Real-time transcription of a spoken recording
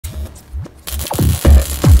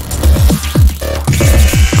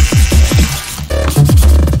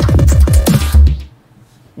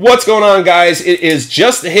What's going on, guys? It is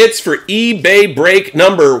just the hits for eBay break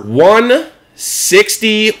number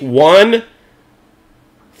 161.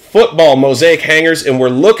 Football Mosaic hangers, and we're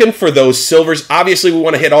looking for those silvers. Obviously, we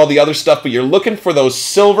want to hit all the other stuff, but you're looking for those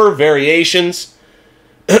silver variations.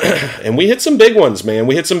 And we hit some big ones, man.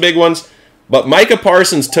 We hit some big ones. But Micah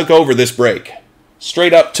Parsons took over this break.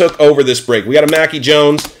 Straight up took over this break. We got a Mackie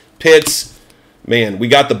Jones, Pitts. Man, we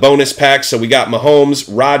got the bonus pack. So we got Mahomes,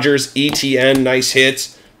 Rodgers, ETN, nice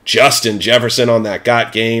hits. Justin Jefferson on that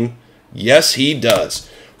got game. Yes, he does.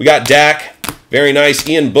 We got Dak, very nice.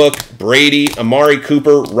 Ian Book, Brady, Amari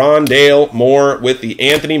Cooper, Rondale Moore with the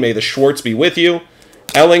Anthony. May the Schwartz be with you.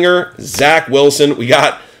 Ellinger, Zach Wilson. We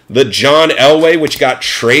got the John Elway, which got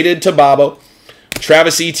traded to Bobo.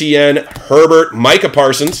 Travis Etienne, Herbert, Micah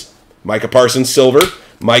Parsons silver,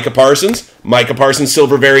 Micah Parsons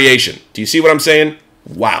silver variation. Do you see what I'm saying?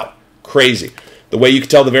 Wow, crazy. The way you can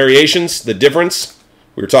tell the variations, the difference,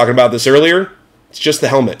 we were talking about this earlier, it's just the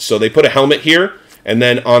helmet. So they put a helmet here, and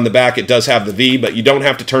then on the back it does have the V, but you don't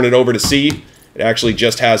have to turn it over to see. It actually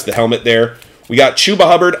just has the helmet there. We got Chuba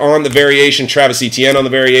Hubbard on the variation, Travis Etienne on the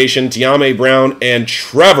variation, De'Ame Brown, and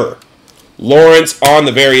Trevor Lawrence on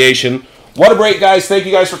the variation. What a break, guys. Thank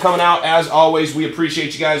you guys for coming out. As always, we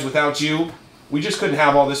appreciate you guys. Without you, we just couldn't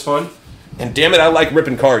have all this fun. And damn it, I like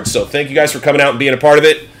ripping cards. So thank you guys for coming out and being a part of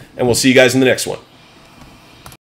it, and we'll see you guys in the next one.